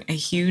gathering a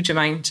huge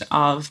amount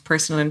of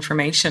personal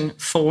information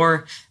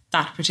for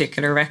that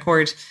particular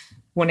record.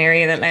 One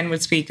area that Len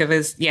would speak of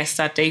is, yes,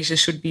 that data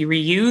should be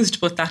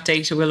reused, but that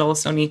data will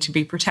also need to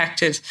be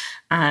protected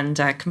and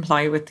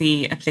comply with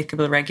the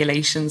applicable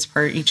regulations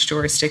per each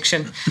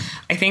jurisdiction.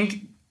 I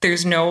think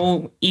there's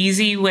no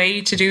easy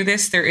way to do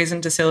this. There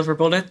isn't a silver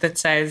bullet that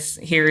says,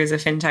 here is a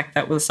fintech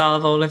that will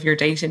solve all of your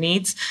data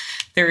needs.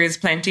 There is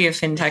plenty of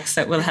fintechs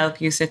that will help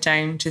you sit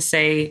down to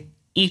say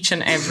each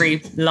and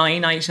every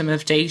line item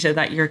of data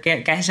that you're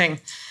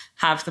getting,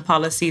 have the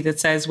policy that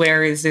says,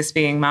 where is this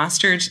being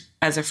mastered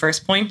as a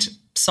first point.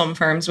 Some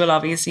firms will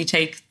obviously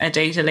take a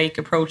data lake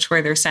approach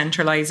where they're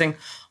centralizing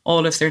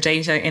all of their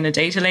data in a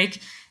data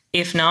lake.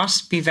 If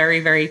not, be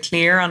very, very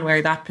clear on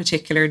where that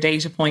particular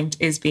data point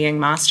is being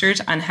mastered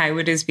and how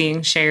it is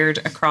being shared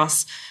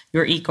across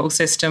your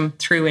ecosystem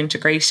through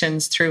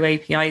integrations, through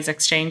APIs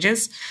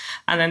exchanges.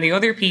 And then the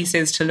other piece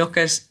is to look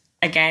at,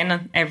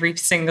 again, every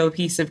single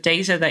piece of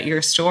data that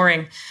you're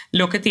storing,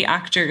 look at the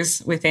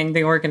actors within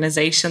the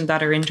organization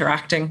that are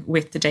interacting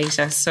with the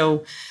data.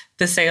 So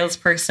the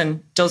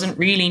salesperson doesn't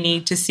really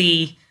need to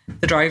see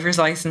the driver's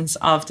license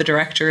of the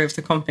director of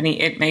the company.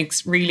 It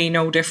makes really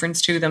no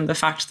difference to them, the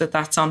fact that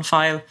that's on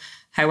file.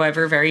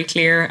 However, very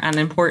clear and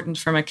important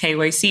from a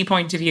KYC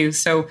point of view.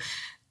 So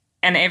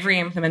in every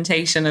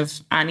implementation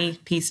of any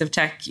piece of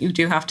tech, you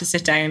do have to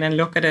sit down and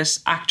look at it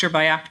actor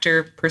by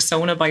actor,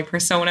 persona by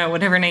persona,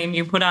 whatever name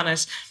you put on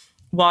it.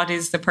 What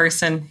is the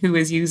person who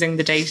is using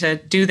the data?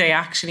 Do they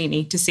actually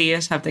need to see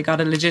it? Have they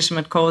got a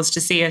legitimate cause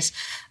to see it?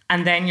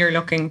 And then you're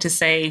looking to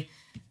say,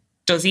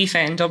 does Aoife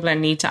in Dublin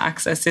need to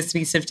access this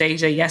piece of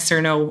data? Yes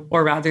or no?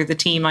 Or rather, the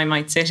team I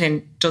might sit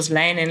in, does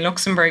Len in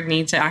Luxembourg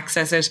need to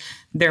access it?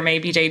 There may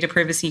be data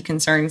privacy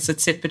concerns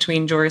that sit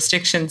between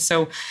jurisdictions.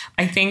 So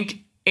I think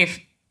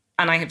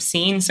and I have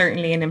seen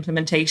certainly in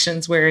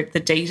implementations where the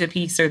data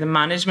piece, or the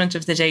management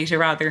of the data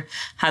rather,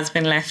 has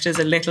been left as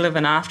a little of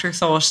an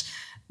afterthought,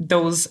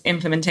 those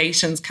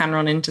implementations can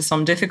run into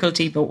some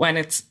difficulty. But when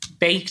it's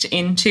baked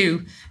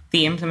into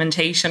the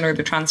implementation or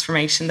the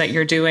transformation that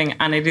you're doing,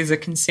 and it is a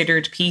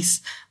considered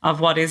piece of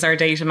what is our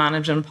data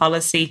management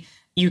policy,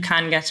 you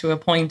can get to a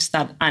point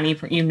that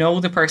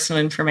the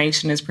personal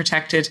information is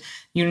protected.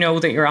 You know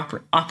that your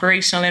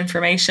operational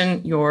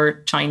information,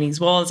 your Chinese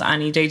walls,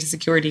 any data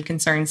security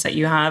concerns that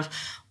you have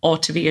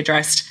ought to be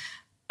addressed.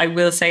 I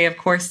will say, of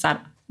course,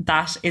 that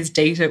is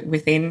data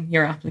within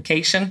your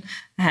application.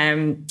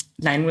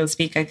 Len will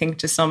speak, I think,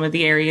 to some of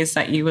the areas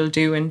that you will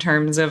do in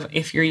terms of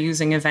if you're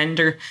using a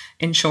vendor,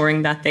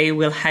 ensuring that they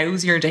will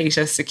house your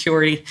data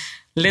securely.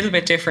 A little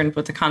bit different,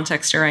 but the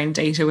context around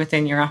data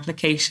within your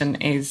application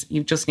is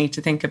you just need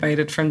to think about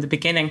it from the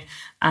beginning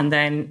and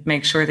then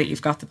make sure that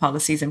you've got the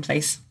policies in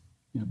place.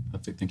 Yeah,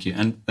 perfect. Thank you.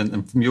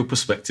 And from your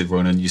perspective,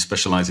 Ronan, you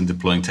specialize in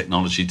deploying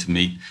technology to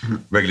meet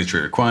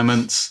regulatory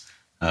requirements.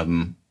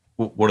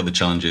 What are the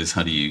challenges?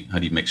 How do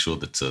you make sure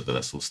that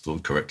that's all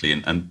stored correctly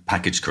and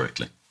packaged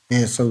correctly?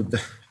 Yeah. So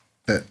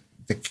the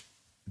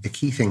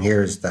key thing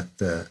here is that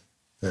the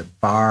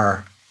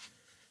bar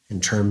in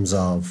terms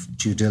of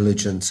due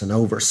diligence and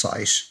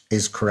oversight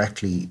is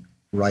correctly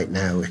right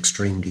now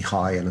extremely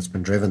high, and it's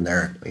been driven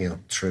there,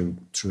 through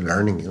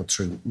learning,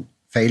 through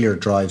failure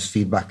drives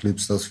feedback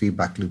loops. Those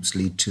feedback loops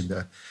lead to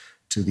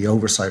the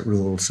oversight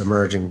rules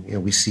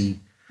emerging. We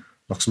see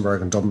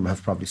Luxembourg and Dublin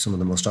have probably some of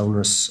the most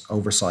onerous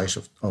oversight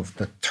of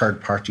the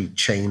third-party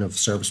chain of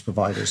service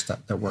providers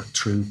that work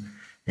through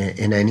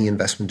in any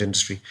investment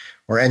industry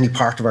or any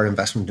part of our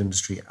investment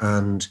industry.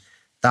 And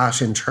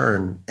that in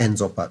turn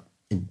ends up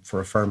for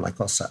a firm like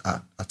us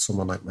at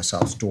someone like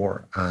myself's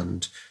door.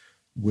 And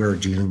we're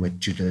dealing with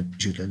due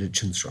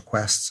diligence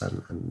requests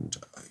and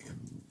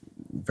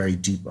very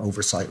deep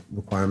oversight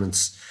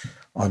requirements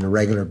on a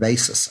regular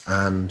basis.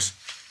 And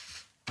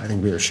I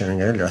think we were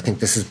sharing earlier, I think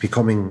this is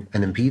becoming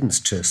an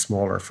impedance to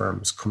smaller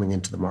firms coming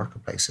into the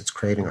marketplace. It's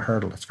creating a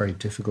hurdle that's very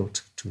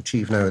difficult to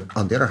achieve. Now,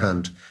 on the other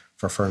hand,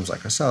 for firms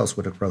like ourselves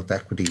with a growth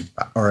equity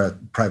or a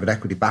private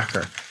equity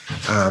backer,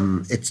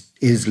 it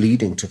is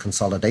leading to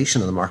consolidation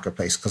in the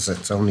marketplace because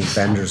it's only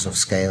vendors of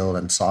scale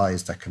and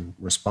size that can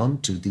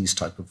respond to these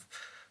type of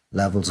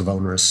levels of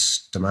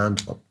onerous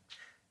demand. But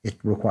it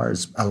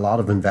requires a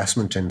lot of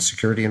investment in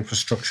security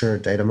infrastructure,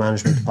 data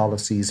management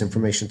policies,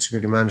 information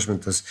security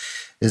management.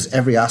 There's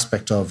every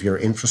aspect of your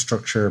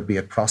infrastructure, be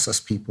it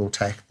process, people,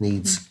 tech,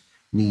 needs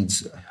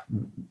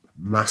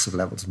massive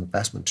levels of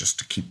investment just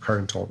to keep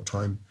current all the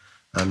time.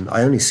 And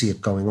I only see it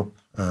going up.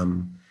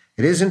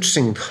 It is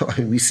interesting,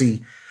 to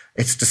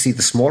see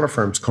the smaller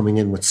firms coming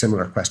in with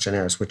similar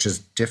questionnaires, which is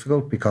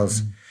difficult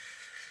because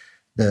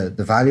the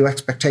value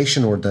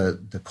expectation or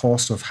the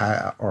cost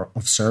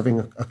of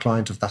serving a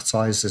client of that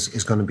size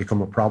is going to become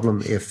a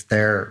problem if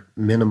their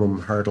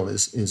minimum hurdle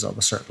is of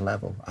a certain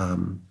level.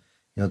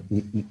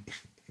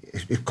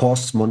 It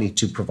costs money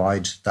to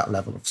provide that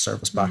level of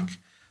service back.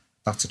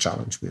 That's a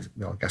challenge.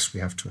 I guess we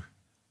have to.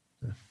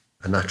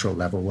 A natural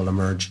level will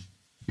emerge.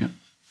 Yeah.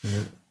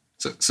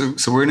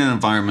 So we're in an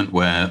environment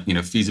where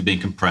fees are being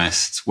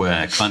compressed,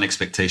 where client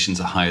expectations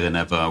are higher than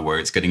ever, where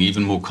it's getting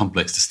even more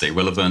complex to stay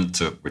relevant,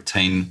 to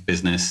retain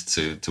business,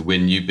 to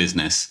win new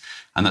business,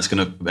 and that's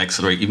going to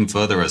accelerate even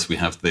further as we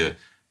have the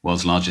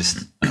world's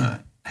largest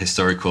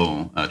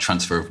historical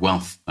transfer of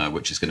wealth,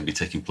 which is going to be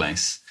taking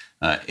place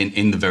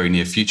in the very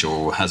near future,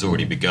 or has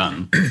already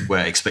begun,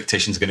 where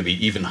expectations are going to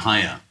be even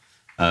higher.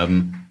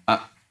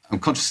 I'm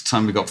conscious of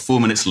time. We've got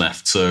 4 minutes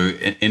left. So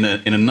in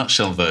a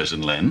nutshell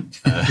version, Len,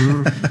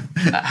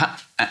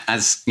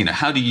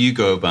 how do you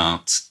go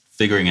about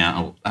figuring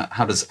out,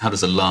 how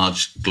does a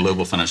large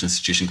global financial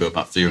institution go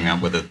about figuring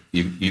out whether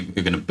you're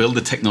going to build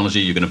the technology,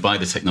 you're going to buy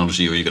the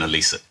technology, or you're going to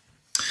lease it?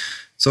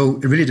 So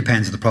it really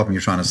depends on the problem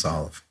you're trying to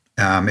solve.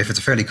 If it's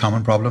a fairly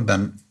common problem,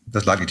 then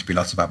there's likely to be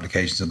lots of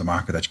applications in the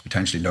market that you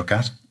potentially look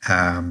at.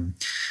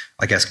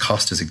 I guess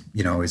cost is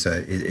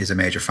a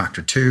major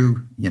factor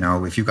too.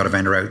 If you've got a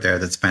vendor out there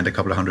that spent a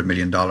couple of $100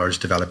 million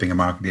developing a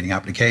market-leading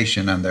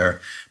application and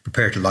they're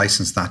prepared to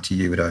license that to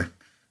you at a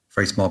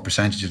very small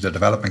percentage of the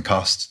development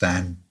cost,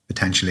 then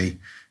potentially,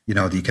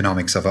 the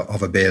economics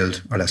of a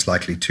build are less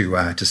likely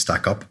to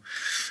stack up.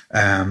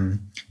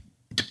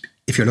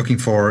 If you're looking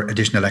for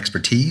additional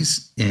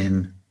expertise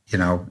in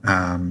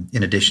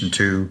addition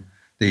to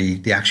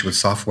the actual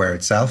software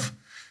itself,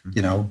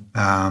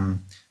 the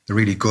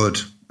really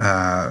good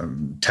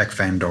tech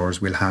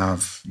vendors will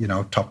have,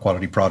 top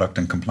quality product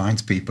and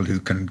compliance people who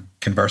can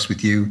converse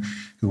with you,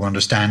 who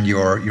understand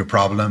your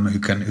problem, who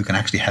can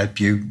actually help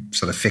you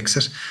sort of fix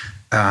it.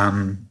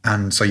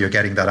 And so you're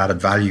getting that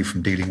added value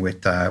from dealing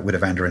with a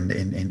vendor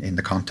in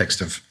the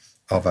context of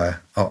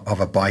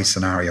a buy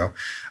scenario.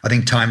 I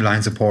think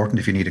timeline's important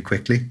if you need it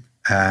quickly,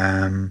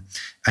 and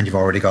you've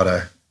already got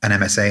an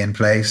MSA in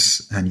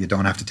place, and you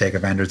don't have to take a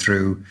vendor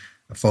through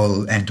a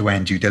full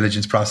end-to-end due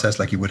diligence process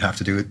like you would have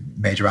to do with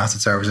major asset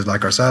services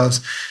like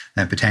ourselves.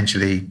 And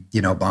potentially,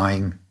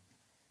 buying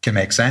can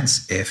make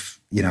sense if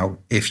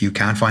you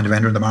can't find a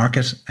vendor in the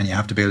market and you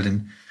have to build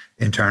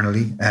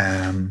internally.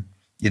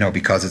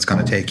 Because it's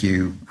going to take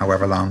you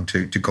however long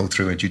to go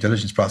through a due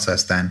diligence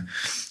process, then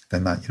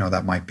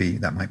that might be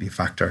a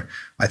factor.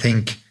 I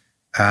think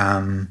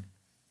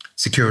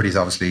security is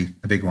obviously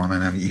a big one,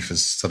 and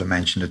Aoife's sort of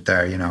mentioned it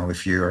there.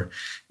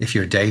 If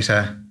your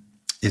data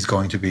is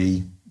going to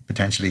be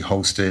potentially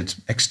hosted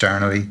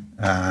externally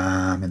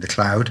in the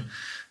cloud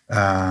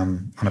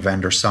on a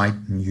vendor site,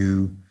 and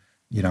you're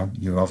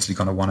obviously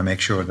going to want to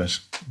make sure that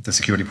the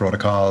security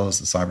protocols,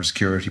 the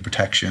cybersecurity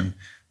protection,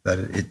 that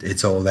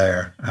it's all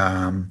there,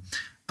 and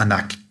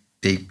that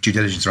the due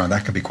diligence around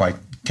that can be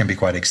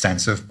quite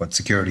extensive. But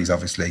security is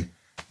obviously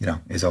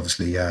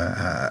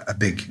a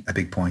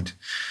big point.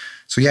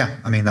 So yeah,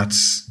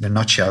 that's the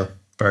nutshell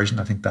version.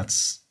 I think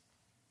that's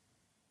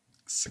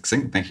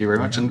succinct. Thank you very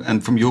much.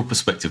 And from your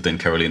perspective, then,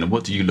 Carolina,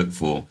 what do you look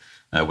for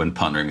when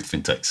partnering with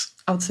fintechs?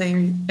 I would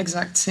say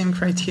exact same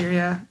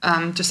criteria.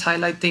 Just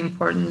highlight the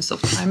importance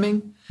of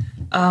timing.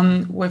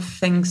 With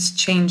things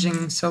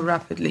changing so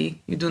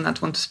rapidly, you do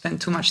not want to spend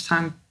too much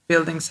time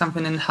building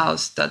something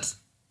in-house that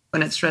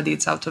when it's ready,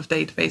 it's out of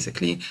date,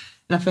 basically.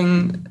 And I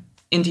think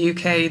in the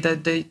UK,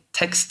 that the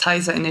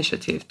Textizer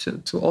initiative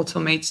to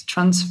automate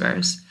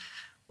transfers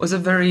was a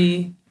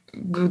very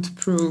good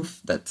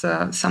proof that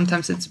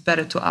sometimes it's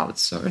better to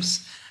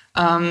outsource.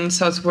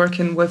 So I was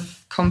working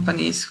with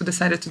companies who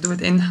decided to do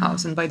it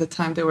in-house, and by the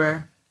time they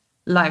were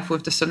live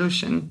with the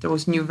solution, there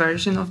was new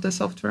version of the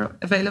software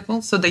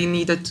available. So they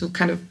needed to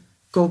kind of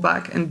go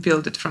back and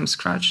build it from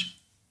scratch.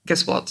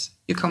 Guess what?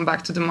 You come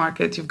back to the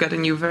market, you've got a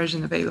new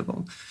version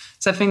available.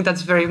 So I think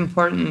that's very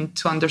important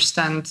to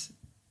understand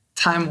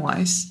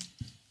time-wise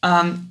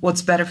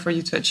what's better for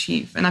you to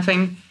achieve. And I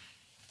think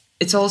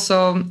it's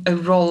also a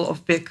role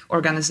of big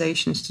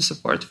organizations to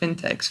support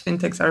fintechs.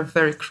 Fintechs are a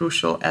very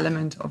crucial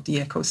element of the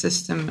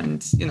ecosystem.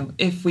 And,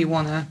 if we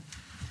want to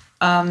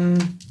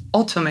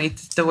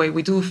automate the way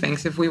we do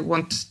things, if we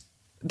want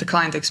the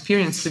client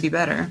experience to be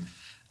better,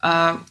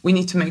 we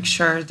need to make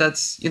sure that,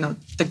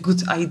 the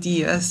good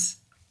ideas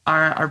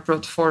are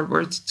brought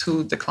forward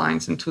to the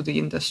clients and to the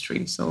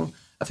industry. So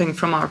I think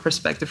from our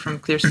perspective, from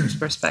ClearStream's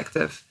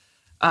perspective,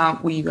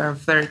 we are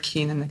very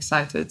keen and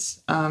excited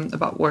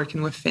about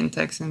working with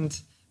fintechs, and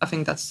I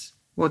think that's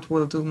what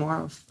we'll do more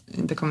of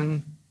in the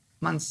coming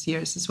months,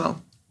 years as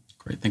well.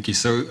 Great, thank you.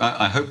 So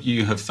I hope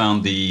you have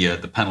found the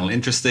panel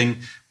interesting.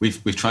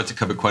 We've tried to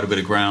cover quite a bit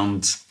of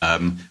ground.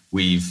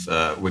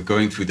 We're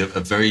going through a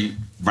very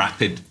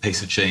rapid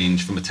pace of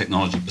change from a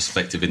technology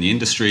perspective in the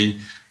industry.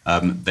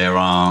 There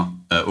are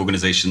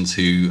organizations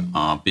who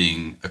are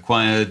being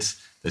acquired.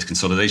 There's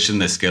consolidation,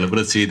 there's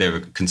scalability, there are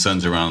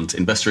concerns around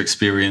investor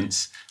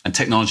experience, and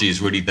technology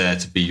is really there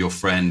to be your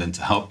friend and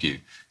to help you.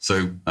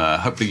 So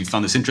hopefully you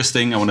found this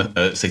interesting. I want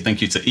to say thank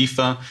you to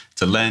Aoife,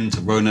 to Len, to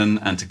Ronan,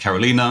 and to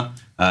Carolina.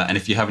 And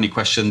if you have any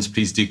questions,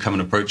 please do come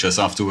and approach us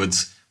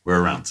afterwards.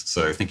 We're around.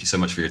 So thank you so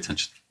much for your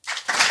attention.